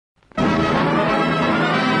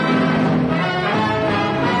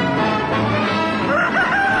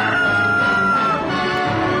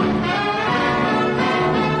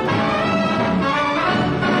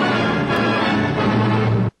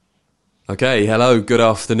Okay, hello, good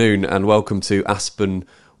afternoon, and welcome to Aspen,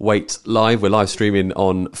 Waite Live. We're live streaming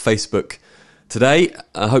on Facebook today.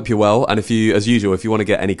 I hope you're well, and if you, as usual, if you want to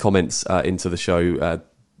get any comments into the show,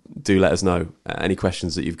 do let us know. Any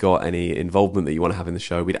questions that you've got, any involvement that you want to have in the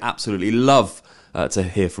show, we'd absolutely love to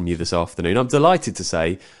hear from you this afternoon. I'm delighted to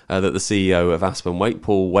say that the CEO of Aspen Waite,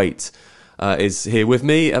 Paul Waite, is here with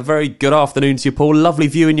me. A very good afternoon to you, Paul. Lovely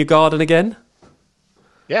view in your garden again.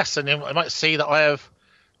 Yes, and I might see that I have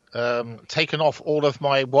taken off all of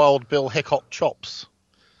my Wild Bill Hickok chops.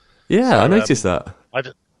 Yeah, so, I noticed that.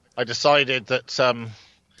 I decided that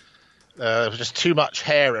there was just too much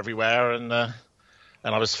hair everywhere, and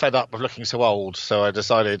I was fed up with looking so old, so I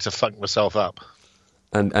decided to funk myself up.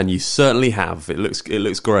 And you certainly have. It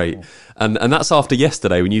looks great. And that's after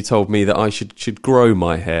yesterday when you told me that I should grow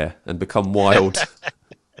my hair and become wild.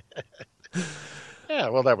 Yeah,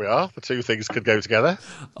 well, there we are. The two things could go together.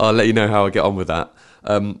 I'll let you know how I get on with that.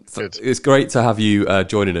 It's great to have you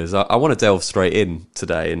joining us. I want to delve straight in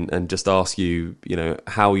today and just ask you,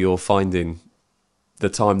 how you're finding the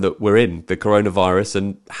time that we're in, the coronavirus,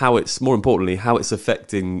 and how more importantly, how it's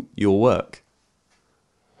affecting your work.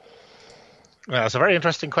 Well, it's a very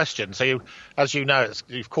interesting question. So, as you know,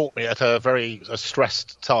 you've caught me at a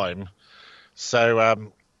stressed time.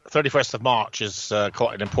 So, 31st of March is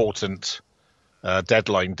quite an important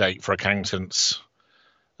deadline date for accountants,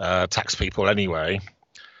 tax people anyway.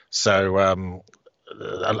 So,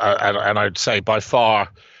 and I'd say by far,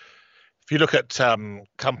 if you look at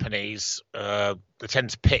companies, they tend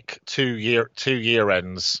to pick two year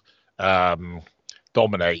ends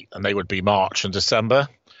dominate, and they would be March and December.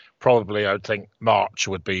 Probably, I would think March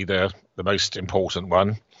would be the most important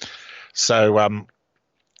one. So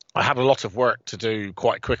I had a lot of work to do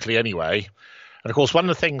quite quickly anyway. And of course, one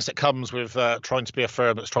of the things that comes with trying to be a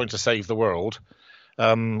firm that's trying to save the world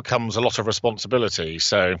comes a lot of responsibility.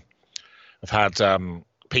 So I've had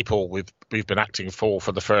people we've been acting for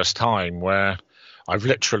the first time where I've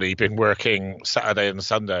literally been working Saturday and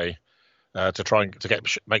Sunday to try and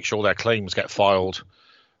make sure their claims get filed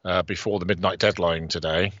before the midnight deadline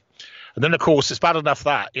today. And then, of course, it's bad enough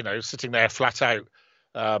that, sitting there flat out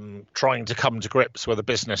trying to come to grips with a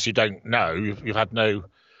business you don't know, you've had no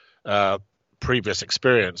previous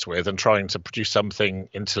experience with, and trying to produce something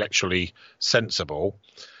intellectually sensible.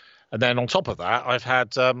 And then on top of that, I've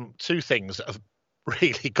had two things that have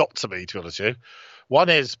really got to me, to be honest with you. One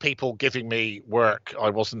is people giving me work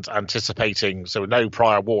I wasn't anticipating, so no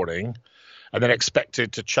prior warning, and then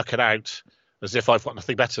expected to chuck it out as if I've got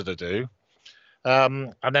nothing better to do.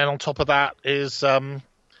 And then on top of that is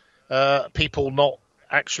people not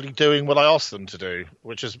actually doing what I asked them to do,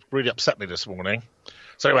 which has really upset me this morning.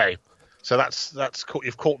 So anyway, so that's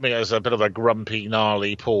you've caught me as a bit of a grumpy,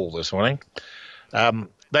 gnarly Paul this morning.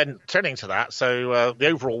 Then turning to that, so the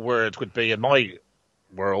overall word would be, in my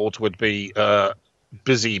world, would be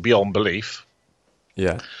busy beyond belief.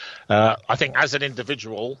 Yeah. I think as an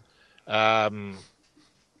individual, I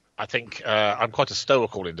think I'm quite a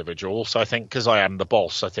stoical individual. So I think because I am the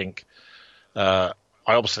boss, I think I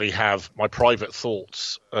obviously have my private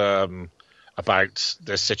thoughts about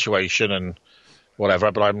this situation and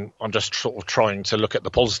whatever, but I'm just sort of trying to look at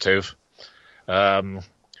the positive. And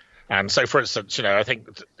so, for instance, I think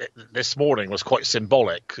this morning was quite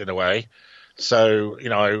symbolic in a way. So,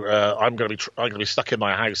 I'm going to be stuck in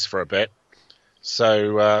my house for a bit.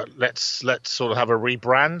 So let's sort of have a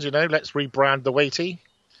rebrand. Let's rebrand the Waite.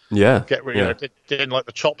 Yeah. Get rid. Yeah. Didn't like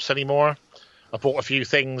the chops anymore. I bought a few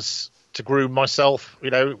things to groom myself.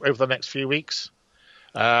 Over the next few weeks.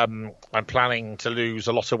 I'm planning to lose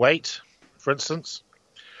a lot of weight, for instance.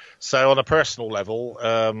 So on a personal level,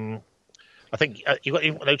 I think you've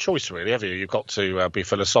got no choice really, have you? You've got to be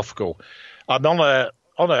philosophical. And on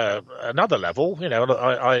another level,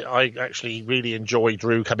 I actually really enjoy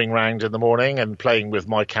Drew coming round in the morning and playing with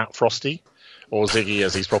my cat Frosty, or Ziggy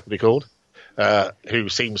as he's properly called, who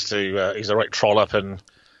seems to he's a right trollop and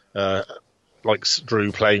likes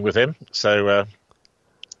Drew playing with him. So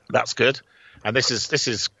that's good. And this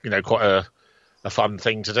is quite a fun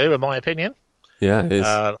thing to do, in my opinion. Yeah, it is.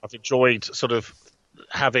 I've enjoyed sort of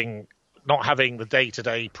not having the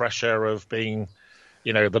day-to-day pressure of being,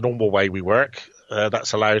 the normal way we work.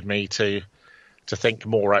 That's allowed me to think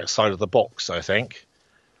more outside of the box, I think.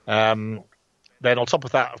 Then on top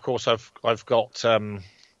of that, of course, I've got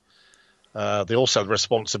also the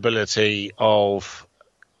responsibility of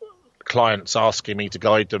clients asking me to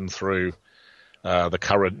guide them through the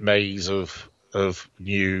current maze of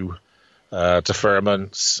new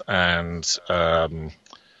deferments and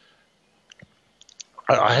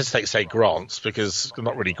I hesitate to say grants because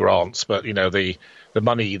not really grants, but the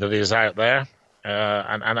money that is out there.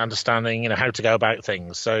 and understanding, how to go about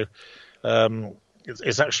things. So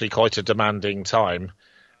it's actually quite a demanding time.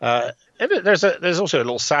 And there's also a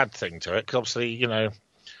little sad thing to it, because obviously, I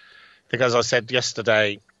think, as I said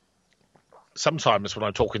yesterday, sometimes when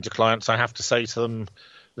I'm talking to clients, I have to say to them,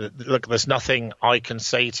 look, there's nothing I can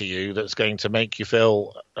say to you that's going to make you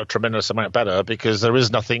feel a tremendous amount better, because there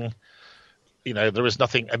is nothing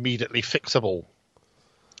immediately fixable.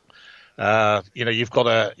 You've got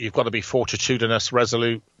to be fortitudinous,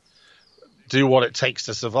 resolute, do what it takes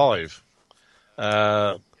to survive.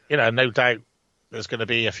 No doubt there's going to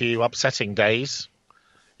be a few upsetting days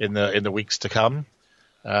in the weeks to come,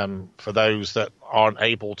 for those that aren't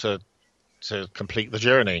able to complete the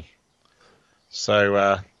journey.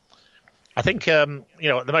 So I think at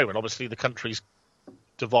the moment, obviously the country's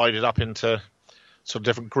divided up into sort of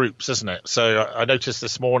different groups, isn't it? So I noticed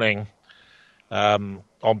this morning on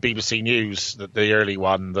BBC News, that the early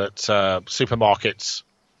one, that supermarkets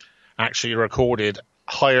actually recorded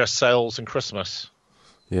higher sales in Christmas.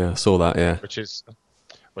 Yeah, I saw that. Yeah,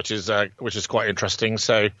 which is quite interesting.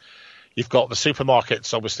 So you've got the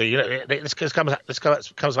supermarkets, obviously. This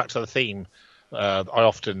comes back to the theme I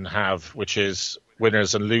often have, which is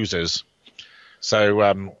winners and losers.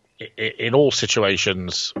 So in all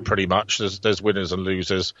situations, pretty much, there's winners and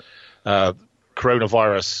losers.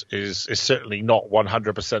 Coronavirus is certainly not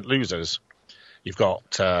 100% losers. You've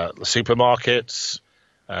got the supermarkets,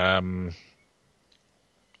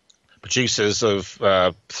 producers of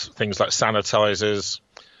things like sanitizers,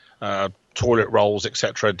 toilet rolls,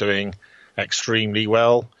 etc., doing extremely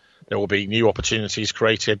well. There will be new opportunities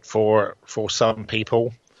created for some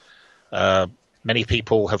people. Many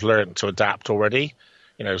people have learned to adapt already.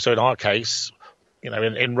 So in our case,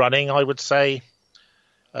 in running, I would say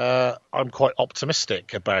I'm quite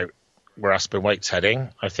optimistic about where Aspen Waite's heading.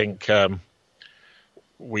 I think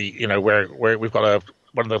we've got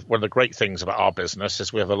one of the great things about our business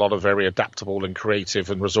is we have a lot of very adaptable and creative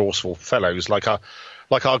and resourceful fellows like our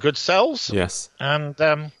good selves. Yes. And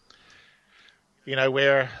I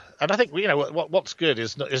think what's good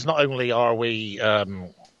is not only are we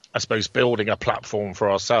I suppose building a platform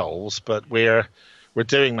for ourselves, but we're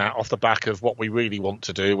doing that off the back of what we really want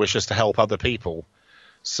to do, which is to help other people.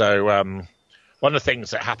 So one of the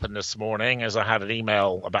things that happened this morning is I had an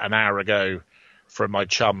email about an hour ago from my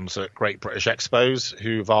chums at Great British Expos,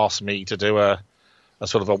 who've asked me to do a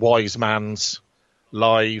sort of a wise man's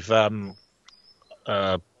live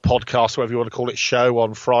podcast, whatever you want to call it, show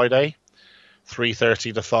on Friday,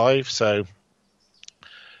 3:30 to 5. So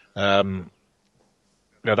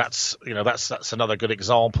that's another good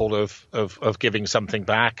example of giving something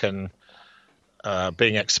back and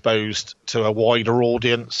being exposed to a wider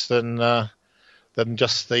audience than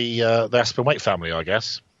just the Aspen Waite family, I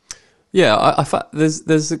guess. Yeah,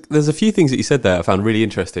 there's a few things that you said there I found really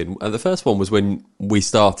interesting. The first one was when we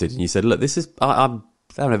started, and you said, "Look, I'm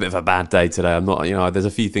having a bit of a bad day today. I'm not, there's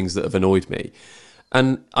a few things that have annoyed me."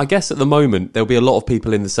 And I guess at the moment there'll be a lot of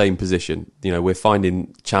people in the same position. We're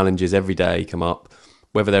finding challenges every day come up,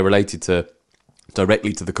 whether they're related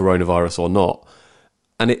directly to the coronavirus or not.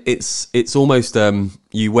 And it's almost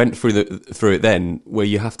you went through it then, where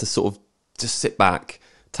you have to sort of just sit back,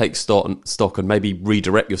 take stock and maybe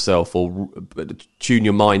redirect yourself or tune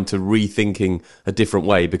your mind to rethinking a different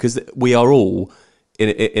way, because we are all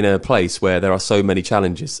in a place where there are so many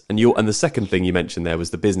challenges. And the second thing you mentioned there was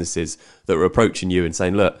the businesses that were approaching you and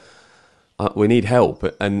saying, "Look, we need help."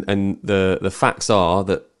 And the facts are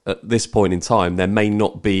that at this point in time, there may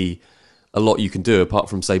not be a lot you can do apart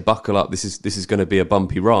from say, "Buckle up. This is going to be a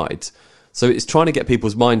bumpy ride." So it's trying to get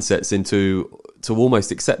people's mindsets into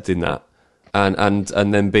almost accepting that. And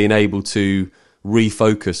then being able to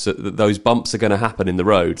refocus that those bumps are going to happen in the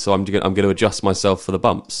road. So I'm going to adjust myself for the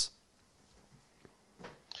bumps.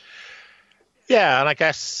 Yeah, and I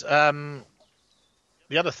guess the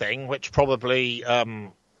other thing, which probably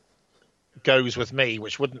goes with me,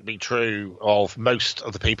 which wouldn't be true of most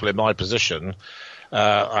of the people in my position,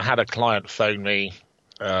 I had a client phone me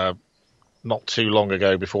not too long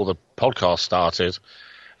ago before the podcast started,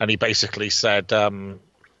 and he basically said, I've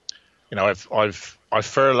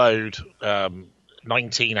furloughed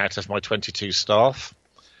 19 out of my 22 staff.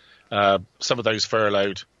 Some of those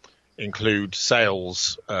furloughed include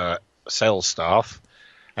sales staff,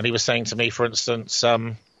 and he was saying to me, for instance,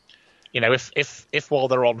 if while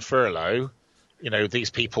they're on furlough, these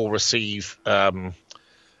people receive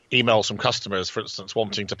emails from customers, for instance,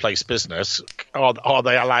 wanting to place business, are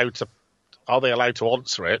they allowed to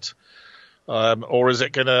answer it, or is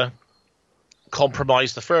it going to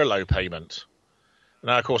compromise the furlough payment?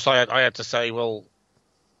 Now, of course, I had to say, well,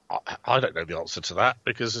 I don't know the answer to that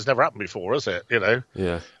because it's never happened before, has it?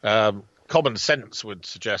 Yeah. Common sense would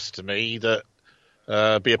suggest to me that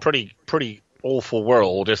be a pretty awful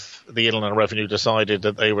world if the Inland Revenue decided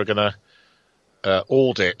that they were going to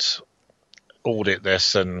audit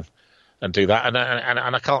this and do that, and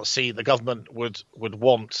I can't see the government would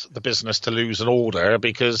want the business to lose an order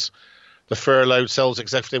because the furloughed sales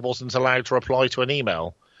executive wasn't allowed to reply to an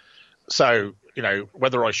email. So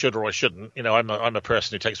whether I should or I shouldn't, I'm a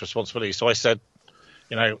person who takes responsibility. So I said,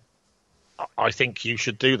 I think you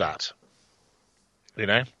should do that.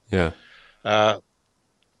 Yeah. But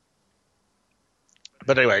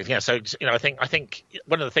anyway, yeah. So I think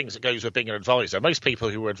one of the things that goes with being an advisor, most people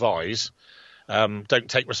who advise don't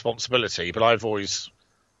take responsibility. But I've always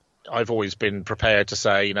been prepared to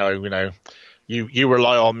say, you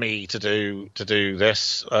rely on me to do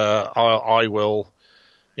this. I will,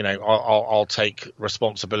 I'll take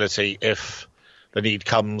responsibility if the need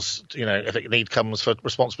comes. If the need comes for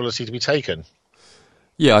responsibility to be taken.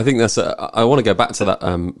 Yeah, I think that's. I want to go back to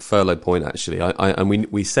that furlough point. Actually, and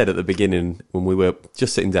we said at the beginning when we were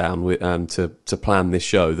just sitting down to plan this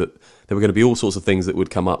show that there were going to be all sorts of things that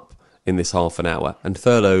would come up in this half an hour, and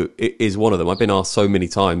furlough is one of them. I've been asked so many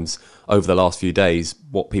times over the last few days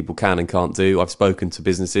what people can and can't do. I've spoken to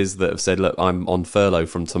businesses that have said, "Look, I'm on furlough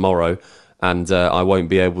from tomorrow, and I won't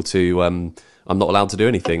be able to. I'm not allowed to do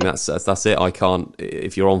anything. That's it. I can't.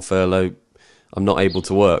 If you're on furlough, I'm not able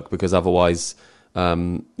to work because otherwise."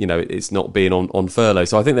 It's not being on furlough.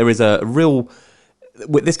 So I think there is a real...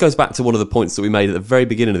 This goes back to one of the points that we made at the very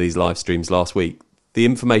beginning of these live streams last week. The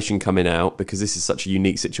information coming out, because this is such a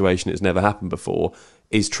unique situation, it's never happened before,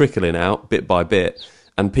 is trickling out bit by bit.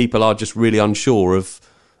 And people are just really unsure of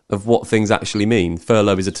what things actually mean.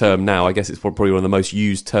 Furlough is a term now. I guess it's probably one of the most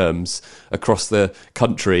used terms across the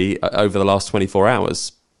country over the last 24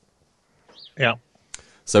 hours. Yeah.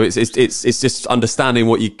 So it's just understanding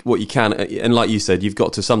what you can, and like you said, you've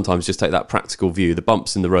got to sometimes just take that practical view. The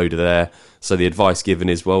bumps in the road are there, so the advice given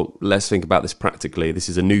is, well, let's think about this practically. This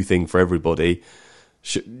is a new thing for everybody.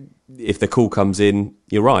 If the call comes in,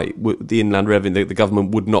 you're right. The Inland Revenue, the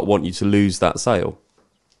government would not want you to lose that sale.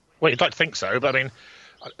 Well, you'd like to think so, but I mean,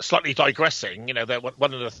 slightly digressing.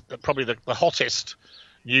 One of probably the hottest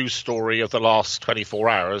news story of the last 24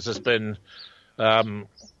 hours has been the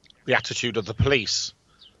attitude of the police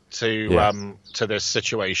to this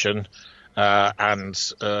situation,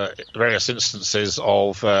 and various instances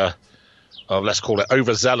of let's call it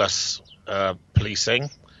overzealous policing.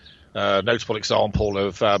 Notable example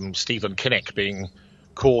of Stephen Kinnock being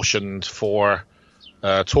cautioned for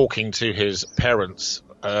talking to his parents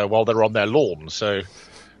while they were on their lawn, so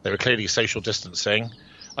they were clearly social distancing.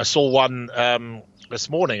 I saw one this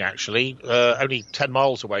morning, actually, only 10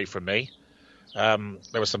 miles away from me. There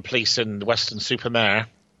were some police in Weston-super-Mare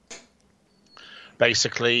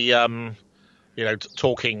basically,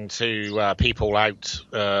 talking to people out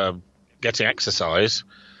getting exercise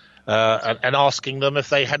and asking them if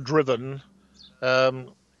they had driven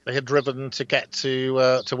to get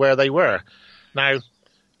to where they were. Now,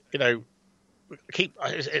 one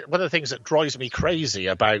of the things that drives me crazy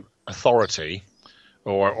about authority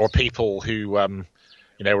or people who are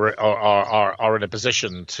in a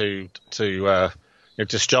position to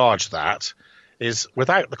discharge that is,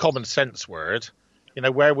 without the common sense word,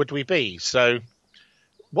 where would we be? So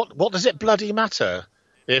what does it bloody matter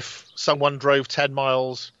if someone drove 10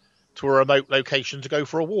 miles to a remote location to go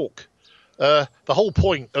for a walk? The whole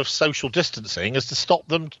point of social distancing is to stop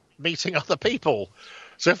them meeting other people.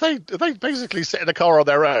 So if they basically sit in a car on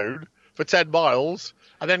their own for 10 miles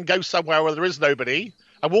and then go somewhere where there is nobody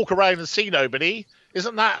and walk around and see nobody,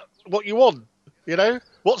 isn't that what you want?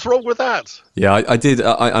 What's wrong with that? Yeah, I did.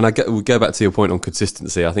 We go back to your point on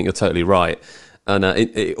consistency. I think you're totally right. And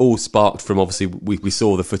it all sparked from, obviously, we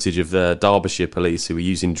saw the footage of the Derbyshire police who were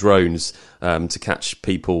using drones to catch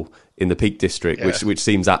people in the Peak District, which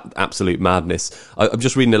seems absolute madness. I'm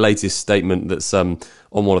just reading the latest statement that's on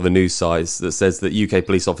one of the news sites that says that UK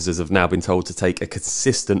police officers have now been told to take a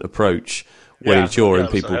consistent approach when ensuring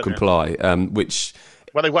people comply, which...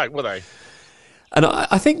 Well, they won't, will they? And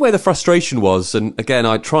I think where the frustration was, and again,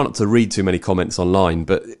 I try not to read too many comments online,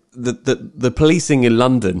 but the policing in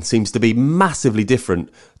London seems to be massively different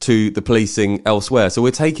to the policing elsewhere. So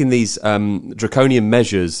we're taking these draconian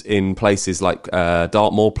measures in places like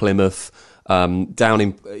Dartmoor, Plymouth, down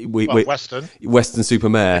in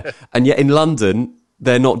Weston-super-Mare, and yet in London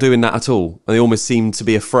they're not doing that at all, and they almost seem to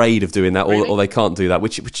be afraid of doing that, or they can't do that,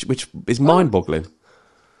 which is mind-boggling.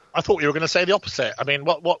 I thought you were going to say the opposite. I mean,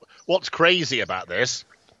 what's crazy about this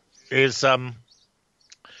is,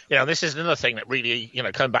 this is another thing that really,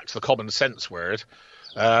 coming back to the common sense word,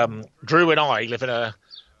 Drew and I live in a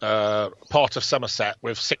part of Somerset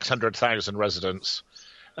with 600,000 residents.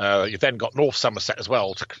 You've then got North Somerset as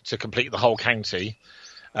well to complete the whole county.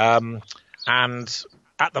 And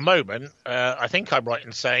at the moment, I think I'm right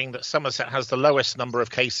in saying that Somerset has the lowest number of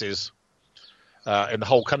cases in the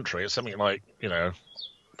whole country. It's something like,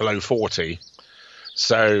 below 40.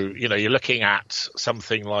 So, you're looking at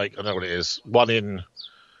something like, I don't know what it is, one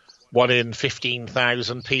in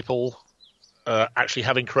 15,000 people actually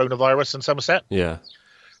having coronavirus in Somerset. Yeah.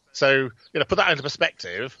 So, put that into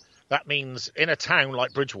perspective. That means in a town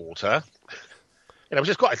like Bridgewater, which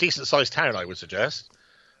is quite a decent sized town, I would suggest,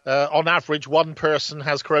 on average, one person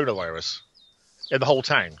has coronavirus in the whole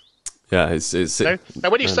town. Yeah, it's now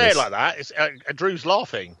when you say it like that, it's, Drew's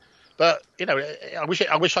laughing, but I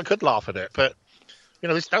wish I could laugh at it, but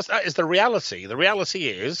that is the reality. The reality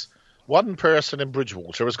is one person in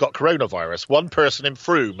Bridgewater has got coronavirus. One person in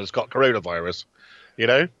Frome has got coronavirus.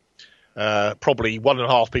 Probably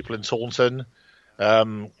 1.5 people in Taunton.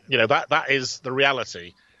 That is the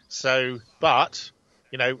reality. So, but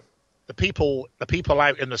the people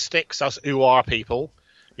out in the sticks, us UR people,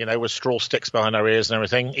 with straw sticks behind our ears and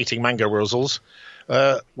everything, eating mango wurzels,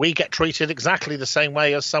 we get treated exactly the same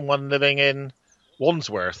way as someone living in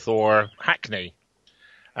Wandsworth or Hackney.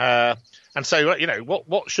 And so,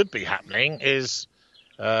 what should be happening is,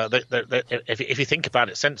 if you think about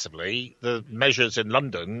it sensibly, the measures in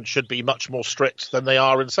London should be much more strict than they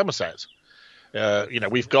are in Somerset.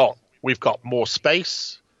 We've got more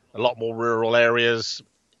space, a lot more rural areas,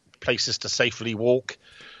 places to safely walk.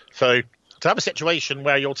 So to have a situation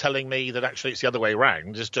where you're telling me that actually it's the other way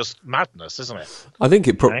around is just madness, isn't it? I think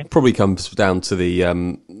it probably comes down to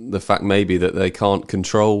the fact maybe that they can't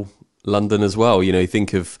control London as well. You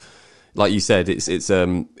think of, like you said, it's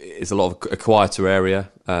a lot of a quieter area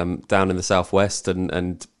down in the southwest,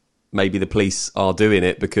 and maybe the police are doing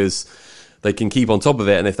it because they can keep on top of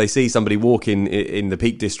it. And if they see somebody walking in the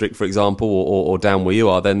Peak District, for example, or down where you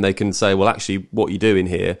are, then they can say, well, actually, what you're doing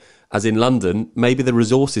here, as in London, maybe the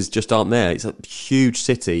resources just aren't there. It's a huge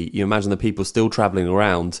city. You imagine the people still travelling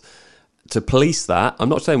around. To police that, I'm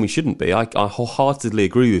not saying we shouldn't be. I wholeheartedly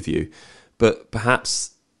agree with you. But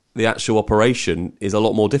perhaps the actual operation is a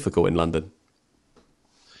lot more difficult in London.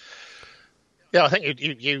 Yeah, I think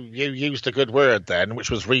you used a good word then, which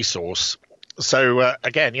was resource. So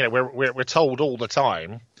again, we're told all the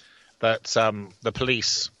time that the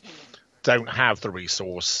police don't have the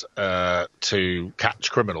resource to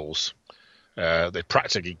catch criminals. They've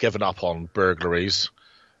practically given up on burglaries,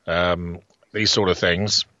 these sort of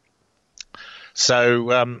things.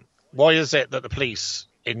 So why is it that the police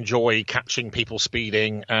enjoy catching people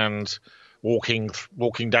speeding and walking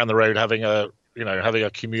down the road having a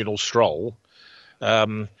communal stroll?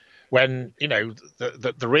 When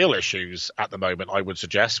the real issues at the moment, I would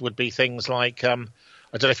suggest, would be things like I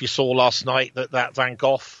don't know if you saw last night that Van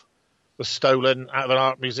Gogh was stolen out of an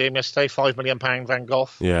art museum yesterday. £5 million Van Gogh,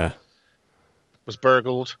 was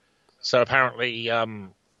burgled. So apparently,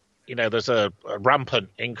 there's a rampant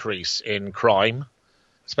increase in crime,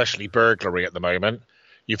 especially burglary at the moment.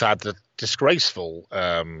 You've had the disgraceful.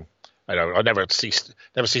 I never ceased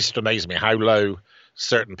to amaze me how low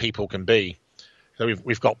certain people can be. So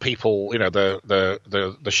we've got people,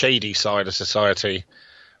 the shady side of society,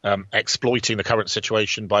 exploiting the current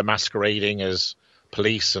situation by masquerading as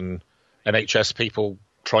police and NHS people,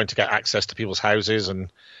 trying to get access to people's houses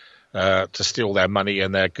and to steal their money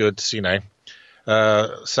and their goods.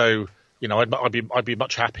 So I'd be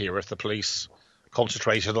much happier if the police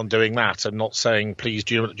concentrated on doing that and not saying, please,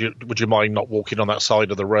 would you mind not walking on that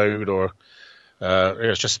side of the road? Or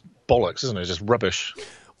it's just bollocks, isn't it? It's just rubbish.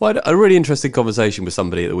 Well, I had a really interesting conversation with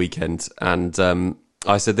somebody at the weekend, and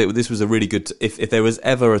I said that this was a really good. If there was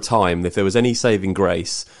ever a time, if there was any saving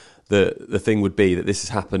grace, the thing would be that this has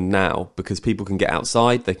happened now, because people can get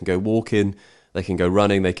outside, they can go walking, they can go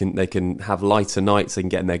running, they can have lighter nights, they can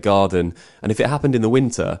get in their garden, and if it happened in the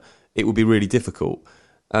winter, it would be really difficult.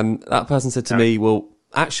 And that person said to me, well,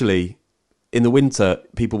 actually, in the winter,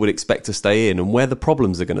 people would expect to stay in, and where the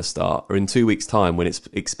problems are going to start are in 2 weeks' time, when it's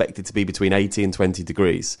expected to be between 80 and 20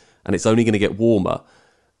 degrees, and it's only going to get warmer.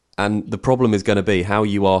 And the problem is going to be how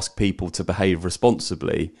you ask people to behave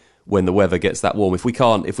responsibly when the weather gets that warm. If we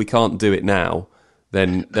can't do it now,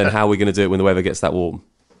 then how are we going to do it when the weather gets that warm?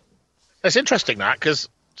 It's interesting that, because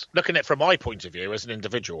looking at it from my point of view as an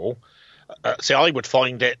individual, I would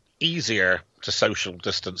find it easier to social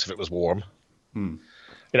distance if it was warm.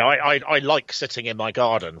 I like sitting in my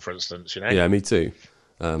garden, for instance. Yeah, me too.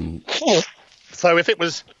 So if it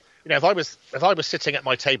was, if I was sitting at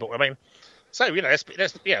my table,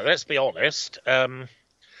 let's be honest.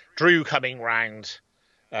 Drew coming round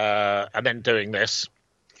and then doing this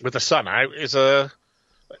with the sun out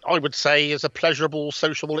I would say, is a pleasurable,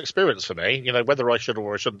 sociable experience for me. Whether I should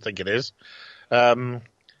or I shouldn't think it is.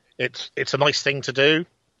 It's a nice thing to do.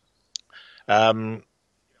 I'm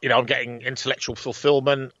getting intellectual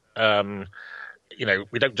fulfillment.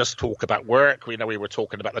 We don't just talk about work. We were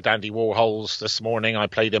talking about the Dandy Warhols this morning. I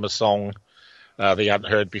played him a song that he hadn't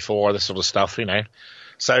heard before, this sort of stuff,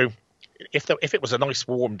 So if it was a nice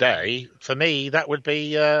warm day, for me, that would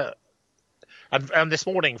be... And this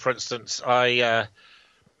morning, for instance, I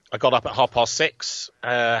got up at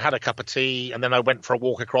 6:30, had a cup of tea, and then I went for a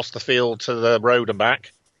walk across the field to the road and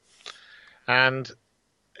back. And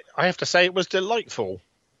I have to say it was delightful.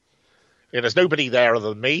 There's nobody there other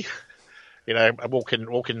than me. I'm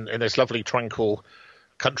walking in this lovely, tranquil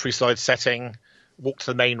countryside setting, walk to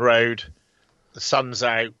the main road, the sun's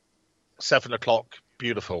out, 7 o'clock,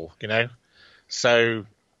 beautiful, So,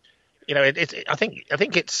 I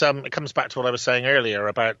think it comes back to what I was saying earlier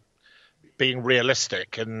about being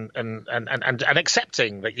realistic and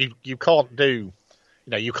accepting that you can't do,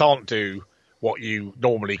 you can't do what you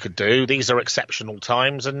normally could do. These are exceptional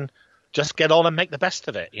times, and just get on and make the best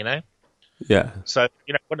of it, Yeah. So,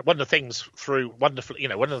 one of the things one of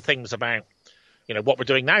the things about, what we're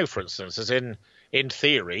doing now, for instance, is in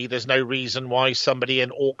theory, there's no reason why somebody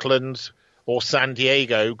in Auckland or San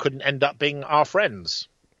Diego couldn't end up being our friends.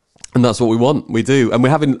 And that's what we want. We do. And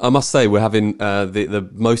I must say, we're having the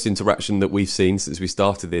most interaction that we've seen since we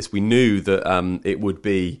started this. We knew that it would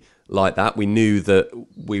be like that. We knew that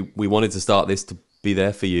we wanted to start this to be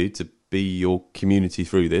there for you, to be your community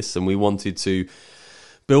through this. And we wanted to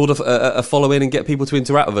build a following and get people to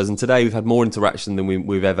interact with us. And today we've had more interaction than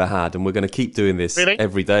we've ever had. And we're going to keep doing this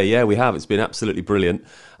every day. Yeah, we have. It's been absolutely brilliant.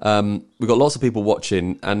 We've got lots of people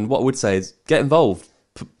watching. And what I would say is get involved.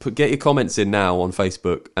 Get your comments in now on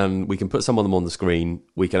Facebook, and we can put some of them on the screen.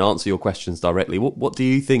 We can answer your questions directly. What do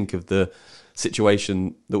you think of the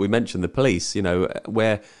situation that we mentioned, the police?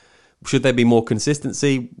 Where should there be more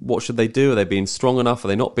consistency? What should they do? Are they being strong enough? Are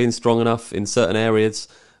they not being strong enough in certain areas?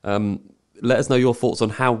 Let us know your thoughts on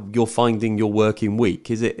how you're finding your working week.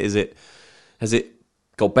 Has it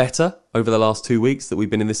got better over the last 2 weeks that we've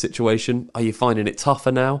been in this situation? Are you finding it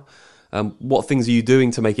tougher now? What things are you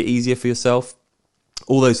doing to make it easier for yourself?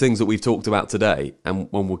 All those things that we've talked about today,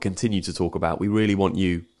 and we'll continue to talk about, we really want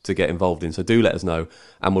you to get involved in. So do let us know,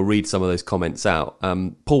 and we'll read some of those comments out.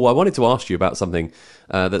 Paul, I wanted to ask you about something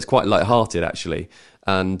that's quite light-hearted, actually.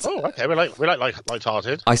 And okay, we like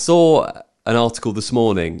light-hearted. I saw an article this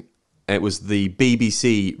morning. It was the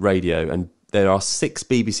BBC radio, and there are 6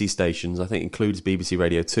 BBC stations. I think includes BBC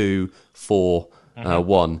Radio 2, 4,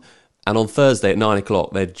 1. And on Thursday at 9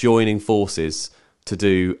 o'clock, they're joining forces to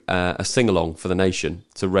do a sing-along for the nation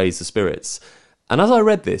to raise the spirits. And as I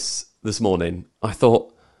read this morning, I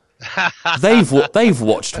thought, they've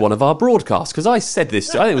watched one of our broadcasts, because I said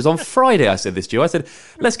this, I think it was on Friday I said this to you. I said,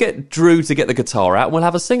 let's get Drew to get the guitar out and we'll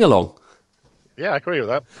have a sing-along. Yeah, I agree with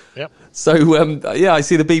that. Yeah. So, I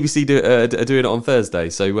see the BBC are doing it on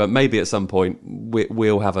Thursday. So maybe at some point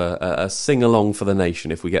we'll have a sing-along for the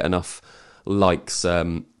nation if we get enough likes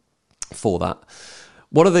for that.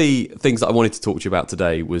 One of the things that I wanted to talk to you about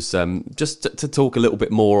today was just to talk a little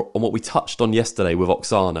bit more on what we touched on yesterday with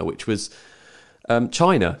Oksana, which was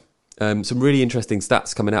China. Some really interesting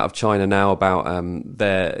stats coming out of China now about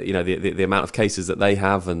the amount of cases that they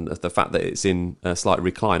have and the fact that it's in a slight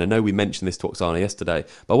recline. I know we mentioned this to Oksana yesterday,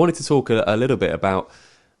 but I wanted to talk a little bit about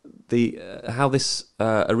how this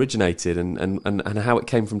originated and how it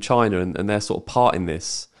came from China and their sort of part in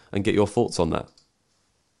this, and get your thoughts on that.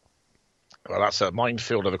 Well, that's a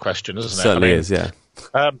minefield of a question, isn't it? Certainly is, yeah.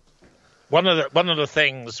 One of the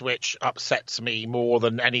things which upsets me more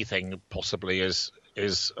than anything possibly is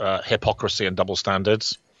hypocrisy and double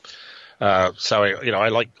standards. So I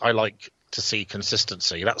like to see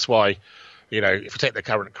consistency. That's why, if you take the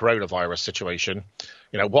current coronavirus situation,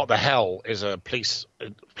 what the hell is a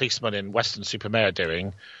policeman in Weston-super-Mare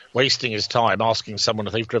doing, wasting his time asking someone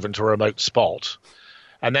if they've driven to a remote spot,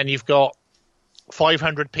 and then you've got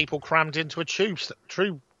 500 people crammed into a tube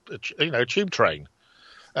train.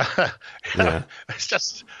 Yeah. It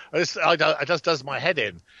just does my head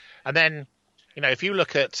in. And then, if you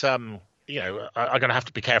look at, I'm going to have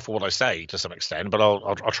to be careful what I say to some extent, but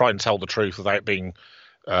I'll try and tell the truth without being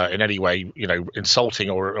in any way, insulting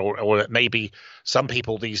or maybe some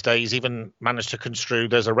people these days even manage to construe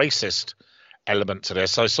there's a racist element to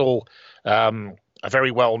this. I saw a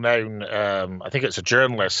very well-known, I think it's a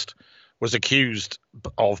journalist, was accused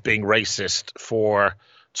of being racist for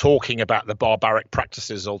talking about the barbaric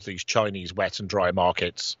practices of these Chinese wet and dry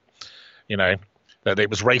markets, that it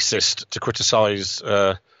was racist to criticize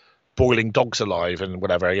boiling dogs alive and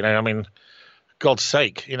whatever. You know, I mean, God's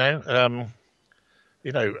sake, it's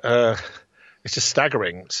just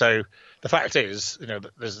staggering. So the fact is,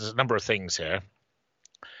 there's a number of things here.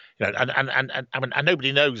 And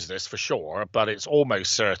nobody knows this for sure, but it's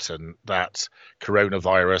almost certain that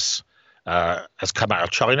coronavirus has come out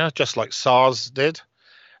of China, just like SARS did,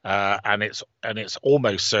 and it's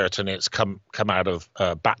almost certain it's come out of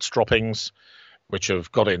bats droppings, which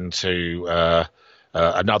have got into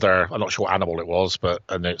another. I'm not sure what animal it was,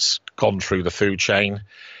 and it's gone through the food chain.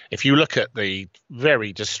 If you look at the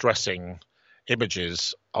very distressing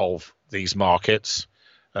images of these markets,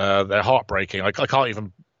 they're heartbreaking. I can't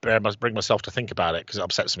even bring myself to think about it because it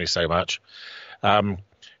upsets me so much.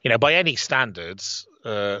 By any standards,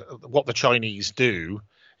 what the Chinese do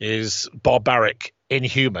is barbaric,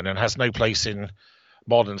 inhuman, and has no place in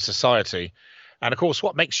modern society. And of course,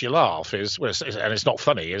 what makes you laugh is, and it's not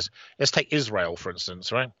funny, is let's take Israel, for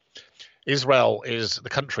instance, right? Israel is the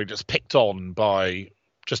country that's picked on by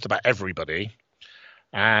just about everybody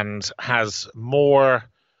and has more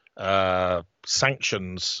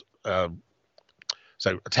sanctions, so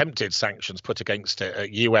attempted sanctions put against it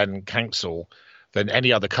at UN Council than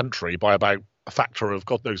any other country by about a factor of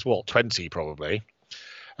God knows what, 20 probably.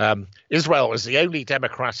 Israel is the only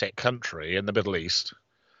democratic country in the Middle East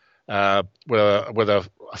with a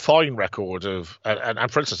fine record of,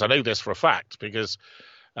 and for instance, I know this for a fact because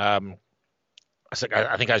I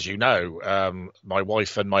think, as you know, my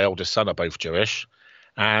wife and my eldest son are both Jewish,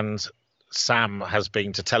 and Sam has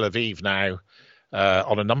been to Tel Aviv now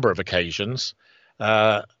on a number of occasions.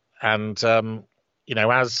 And I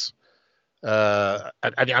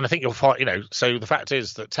think you'll find, so the fact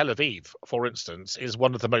is that Tel Aviv, for instance, is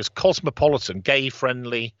one of the most gay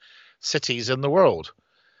friendly cities in the world.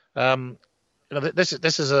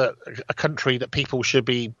 This is a country that people should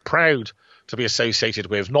be proud to be associated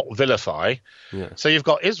with, not vilify. Yeah. So you've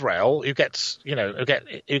got Israel, who gets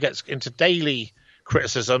into daily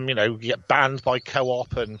criticism. You get banned by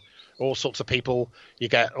Co-op and all sorts of people. You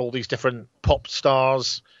get all these different pop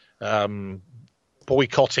stars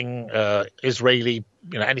boycotting Israeli,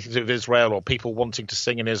 anything to do with Israel, or people wanting to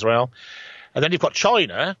sing in Israel. And then you've got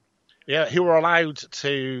China, who are allowed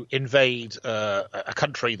to invade a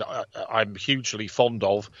country that I'm hugely fond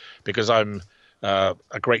of because I'm a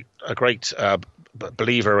great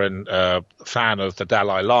believer and fan of the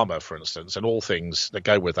Dalai Lama, for instance, and all things that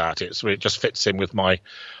go with that. It just fits in with my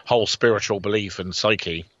whole spiritual belief and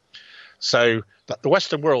psyche. So the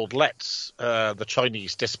Western world lets the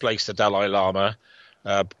Chinese displace the Dalai Lama,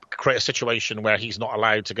 create a situation where he's not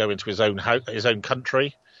allowed to go into his own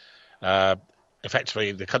country.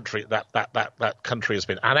 Effectively, the country that country has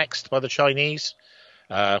been annexed by the Chinese.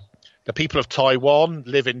 The people of Taiwan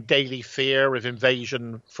live in daily fear of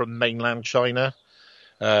invasion from mainland China.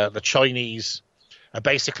 The Chinese are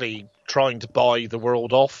basically trying to buy the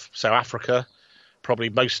world off. So Africa, probably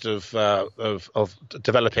most of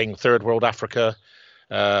developing third world Africa,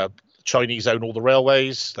 Chinese own all the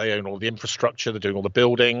railways. They own all the infrastructure. They're doing all the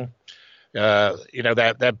building. They're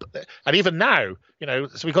and even now, so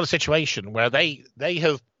we've got a situation where they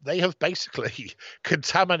have basically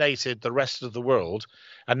contaminated the rest of the world,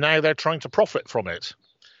 and now they're trying to profit from it.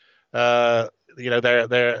 They're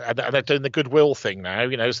doing the goodwill thing now.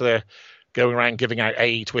 So they're going around giving out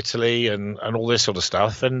aid to Italy and all this sort of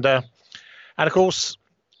stuff. And of course,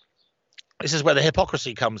 this is where the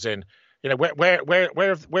hypocrisy comes in.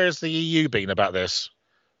 Where's the EU been about this?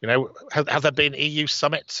 Have there been EU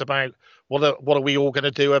summits about what are we all going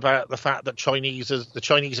to do about the fact that the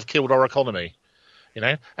Chinese have killed our economy?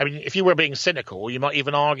 I mean, if you were being cynical, you might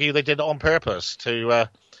even argue they did it on purpose to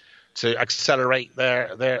accelerate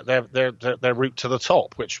their route to the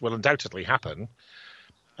top, which will undoubtedly happen.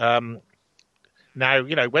 Now,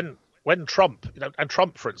 when Trump, and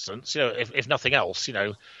Trump, for instance, if nothing else,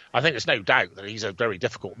 I think there's no doubt that he's a very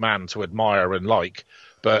difficult man to admire and like,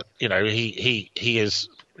 but he is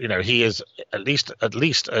at least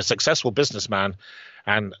a successful businessman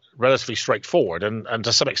and relatively straightforward, and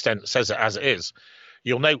to some extent says it as it is.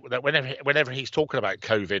 You'll note that whenever he's talking about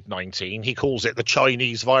COVID-19, he calls it the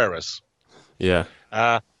Chinese virus. Yeah.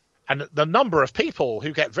 And the number of people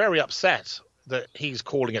who get very upset that he's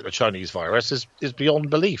calling it the Chinese virus is beyond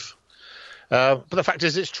belief. But the fact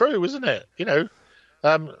is, it's true, isn't it?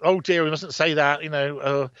 Oh dear, we mustn't say that.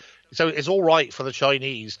 So it's all right for the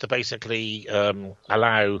Chinese to basically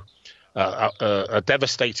allow a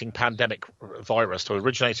devastating pandemic virus to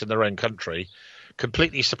originate in their own country,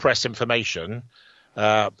 completely suppress information,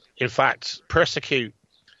 in fact, persecute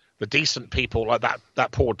the decent people like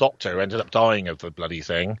that poor doctor who ended up dying of the bloody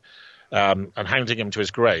thing, and hounding him to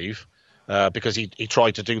his grave because he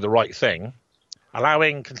tried to do the right thing,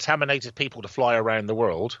 allowing contaminated people to fly around the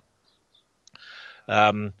world.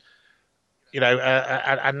 And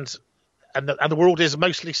the world is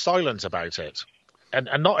mostly silent about it, and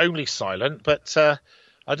not only silent, but I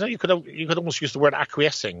don't know. You could almost use the word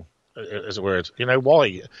acquiescing as a word.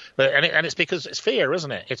 Why? And it's because it's fear,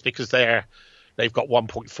 isn't it? It's because they've got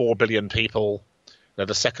 1.4 billion people. They're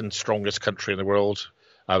the second strongest country in the world.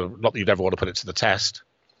 Not that you'd ever want to put it to the test.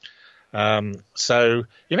 So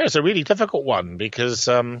it's a really difficult one because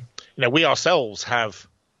we ourselves have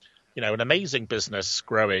an amazing business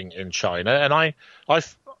growing in China, and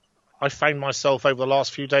I found myself over the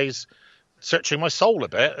last few days searching my soul a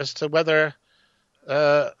bit as to whether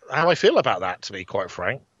how I feel about that, to be quite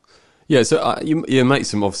frank. Yeah, so you make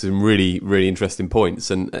some really, really interesting points,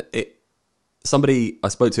 and somebody I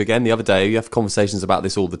spoke to again the other day, you have conversations about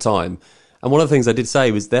this all the time, and one of the things I did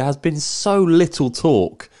say was there has been so little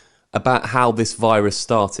talk about how this virus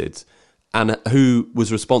started and who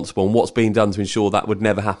was responsible and what's being done to ensure that would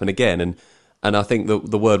never happen again. And I think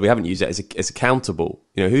the word we haven't used yet is accountable.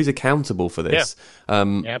 Who's accountable for this?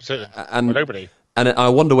 Yeah, absolutely. And nobody. And I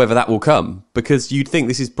wonder whether that will come, because you'd think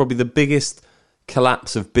this is probably the biggest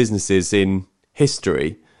collapse of businesses in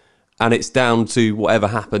history, and it's down to whatever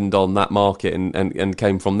happened on that market and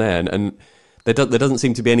came from there. And there doesn't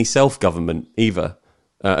seem to be any self-government either,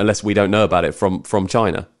 unless we don't know about it from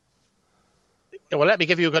China. Well, let me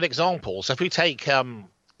give you a good example. So if we take,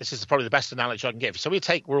 this is probably the best analogy I can give. So we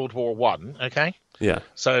take World War One, okay? Yeah.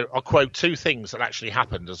 So I'll quote two things that actually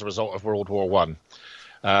happened as a result of World War One.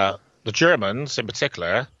 The Germans, in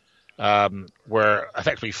particular, were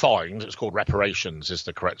effectively fined. It's called reparations, is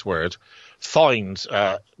the correct word. Fined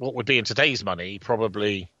what would be in today's money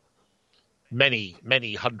probably many,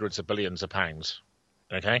 many hundreds of billions of pounds.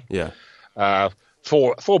 Okay. Yeah.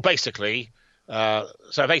 For basically.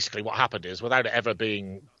 So basically what happened is, without it ever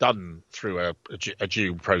being done through a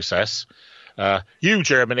due process,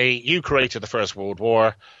 Germany, you created the First World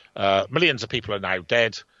War. Millions of people are now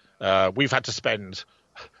dead. We've had to spend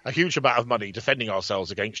a huge amount of money defending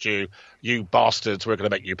ourselves against you. You bastards, we're going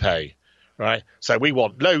to make you pay. Right? So we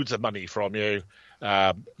want loads of money from you.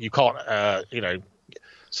 You can't,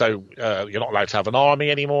 so you're not allowed to have an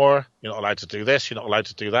army anymore. You're not allowed to do this. You're not allowed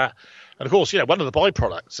to do that. And of course, one of the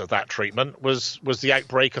byproducts of that treatment was the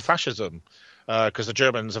outbreak of fascism, because the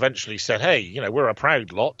Germans eventually said, "Hey, we're a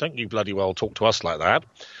proud lot. Don't you bloody well talk to us like that."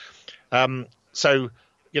 So,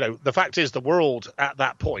 the fact is, the world at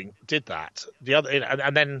that point did that. The other,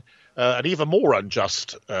 and then an even more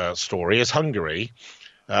unjust story is Hungary.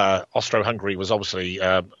 Austro-Hungary was obviously,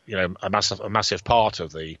 a massive part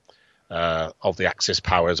of the Axis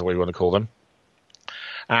powers, or what you want to call them,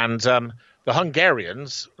 and the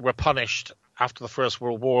Hungarians were punished after the First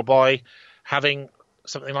World War by having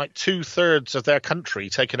something like 2/3 of their country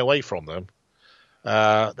taken away from them.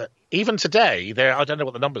 Even today, I don't know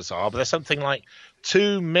what the numbers are, but there's something like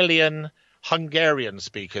 2 million Hungarian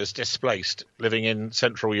speakers displaced living in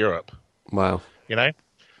Central Europe. Wow.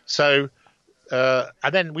 So,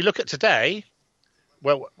 and then we look at today.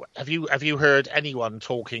 Well, have you heard anyone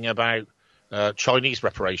talking about Chinese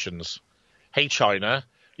reparations? Hey, China.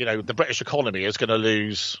 The British economy is going to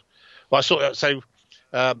lose. Well, so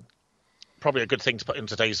probably a good thing to put in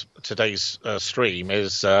today's stream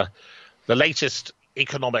is the latest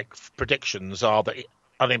economic predictions are that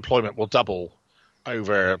unemployment will double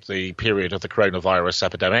over the period of the coronavirus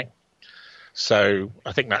epidemic. So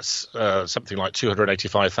I think that's something like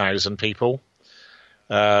 285,000 people.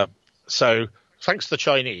 So thanks to the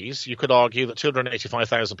Chinese, you could argue that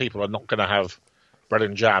 285,000 people are not going to have bread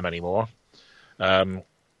and jam anymore.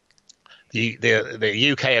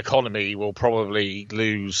 The UK economy will probably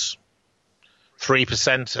lose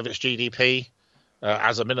 3% of its GDP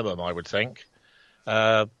as a minimum, I would think.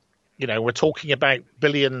 We're talking about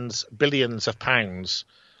billions of pounds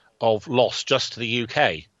of loss just to the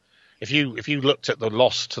UK. If you looked at the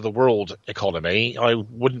loss to the world economy, I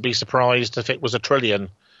wouldn't be surprised if it was £1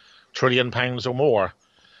 trillion or more.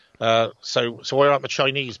 So why aren't the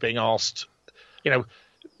Chinese being asked?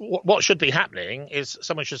 What should be happening is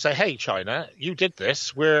someone should say, "Hey, China, you did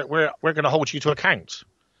this. We're going to hold you to account."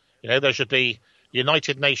 There should be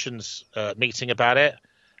United Nations meeting about it,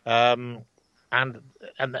 and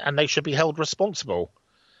they should be held responsible.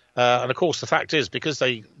 And of course, the fact is, because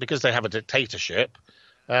they have a dictatorship,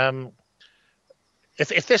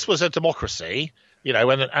 if this was a democracy,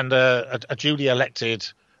 and a duly elected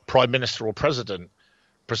prime minister or president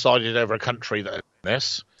presided over a country that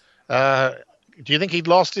this. Do you think he'd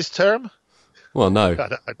last his term? Well, no.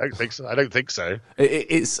 I don't think so. I don't think so.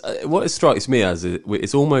 It's what it strikes me as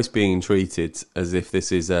it's almost being treated as if this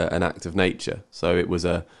is an act of nature. So it was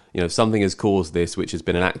something has caused this, which has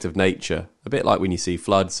been an act of nature. A bit like when you see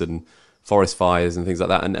floods and forest fires and things like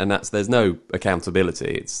that, and there's no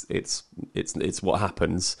accountability. It's what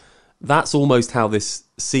happens. That's almost how this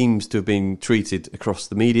seems to have been treated across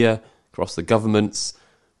the media, across the governments.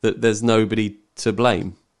 That there's nobody to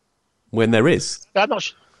blame when there is. I'm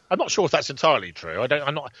not sure if that's entirely true.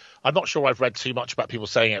 I'm not sure I've read too much about people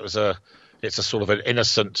saying it's a sort of an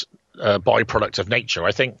innocent byproduct of nature.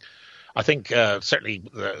 I think certainly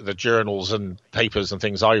the journals and papers and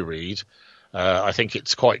things I read, I think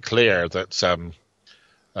it's quite clear that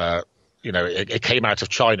it came out of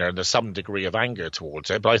China and there's some degree of anger towards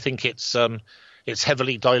it. But I think it's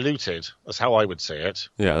heavily diluted. That's how I would see it.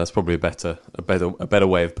 Yeah, that's probably a better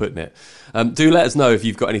way of putting it. Do let us know if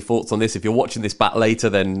you've got any thoughts on this. If you're watching this back later,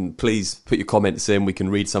 then please put your comments in. We can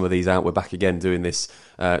read some of these out. We're back again doing this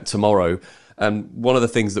tomorrow. One of the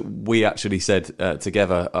things that we actually said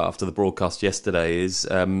together after the broadcast yesterday is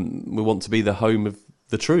we want to be the home of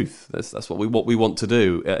the truth. That's what we want to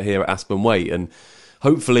do here at Aspen Waite, and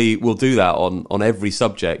hopefully we'll do that on every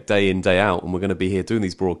subject, day in, day out, and we're going to be here doing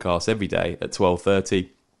these broadcasts every day at 12:30.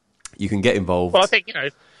 You can get involved. Well, I think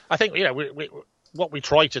what we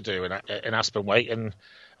try to do in Aspen Waite and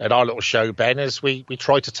our little show, Ben, is we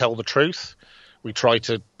try to tell the truth. We try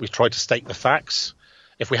to state the facts.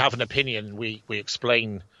 If we have an opinion, we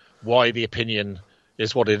explain why the opinion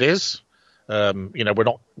is what it is.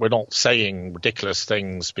 We're not saying ridiculous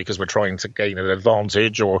things because we're trying to gain an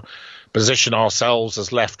advantage or position ourselves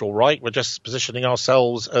as left or right. We're just positioning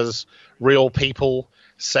ourselves as real people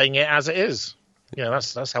saying it as it is.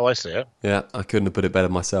 That's how I see it. Yeah, I couldn't have put it better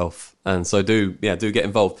myself. And so do get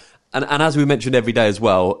involved. And as we mentioned every day as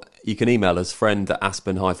well, you can email us,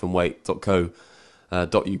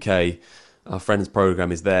 friend@aspen-waite.co.uk. Our Friends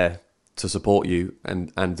programme is there to support you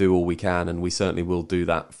and do all we can, and we certainly will do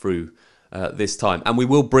that through this time. And we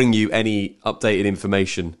will bring you any updated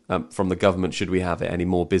information from the government should we have it, any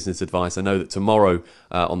more business advice. I know that tomorrow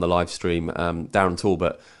on the live stream, Darren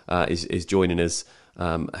Talbot is joining us,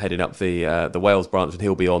 heading up the Wales branch, and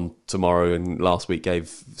he'll be on tomorrow, and last week gave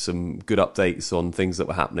some good updates on things that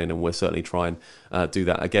were happening, and we'll certainly try and do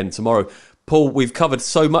that again tomorrow. Paul, we've covered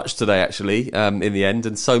so much today, actually, in the end,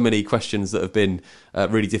 and so many questions that have been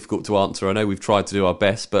really difficult to answer. I know we've tried to do our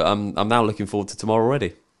best, but I'm now looking forward to tomorrow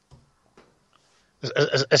already.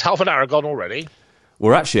 Is half an hour gone already?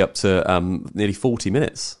 We're actually up to nearly 40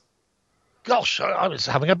 minutes. Gosh, I was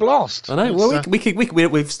having a blast. I know. Well,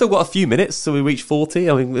 we've still got a few minutes till we reach 40.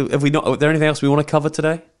 I mean, have we not? Is there anything else we want to cover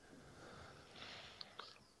today?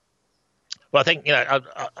 Well, I think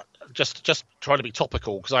just trying to be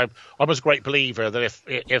topical, because I'm a great believer that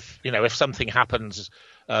if something happens,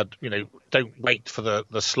 don't wait for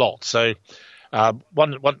the slot. So,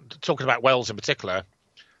 one talking about Wales in particular.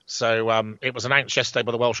 So it was announced yesterday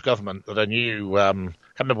by the Welsh Government that a new, I can't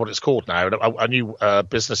remember what it's called now, a new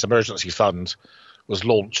business emergency fund was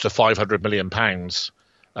launched of £500 million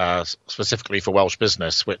specifically for Welsh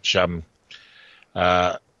business, which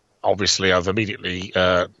obviously I've immediately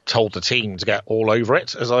told the team to get all over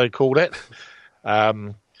it, as I called it. At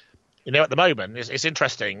the moment, it's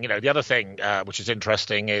interesting. The other thing which is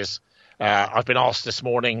interesting is I've been asked this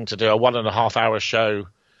morning to do a 1.5 hour show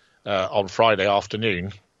on Friday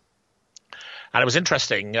afternoon. And it was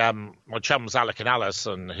interesting. My chums Alec and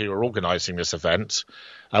Alison, who are organising this event,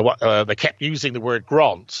 they kept using the word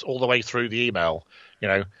grants all the way through the email.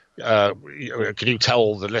 Can you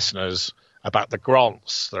tell the listeners about the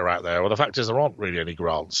grants that are out there? Well, the fact is there aren't really any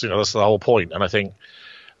grants. That's the whole point. And I think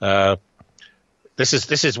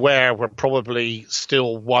this is where we're probably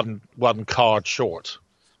still one card short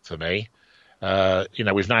for me.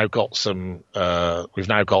 We've now got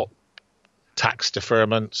tax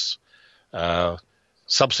deferments.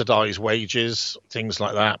 Subsidised wages, things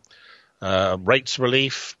like that, rates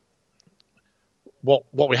relief. What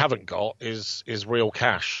we haven't got is real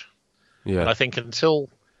cash. Yeah. And I think until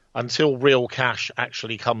real cash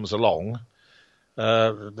actually comes along,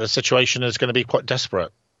 the situation is going to be quite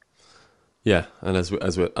desperate. Yeah, and as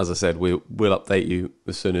I said, we'll update you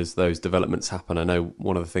as soon as those developments happen. I know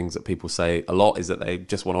one of the things that people say a lot is that they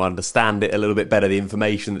just want to understand it a little bit better, the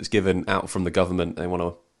information that's given out from the government. They want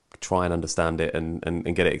to try and understand it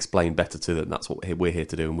and get it explained better to them. That's what we're here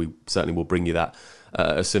to do, and we certainly will bring you that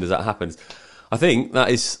as soon as that happens. I think that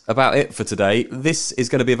is about it for today. This is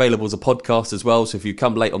going to be available as a podcast as well, so if you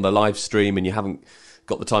come late on the live stream and you haven't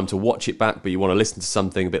got the time to watch it back, but you want to listen to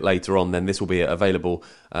something a bit later on, then this will be available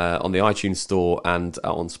on the iTunes Store and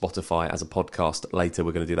on Spotify as a podcast later.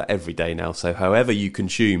 We're going to do that every day now. So however you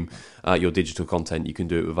consume your digital content, you can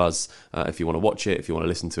do it with us. If you want to watch it, if you want to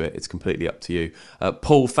listen to it, it's completely up to you.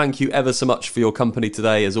 Paul, thank you ever so much for your company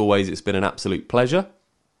today. As always, it's been an absolute pleasure.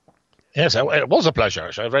 Yes, it was a pleasure,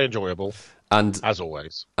 actually. Very enjoyable, and as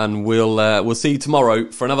always. And we'll see you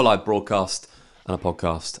tomorrow for another live broadcast and a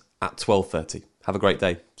podcast at 12:30. Have a great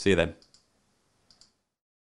day. See you then.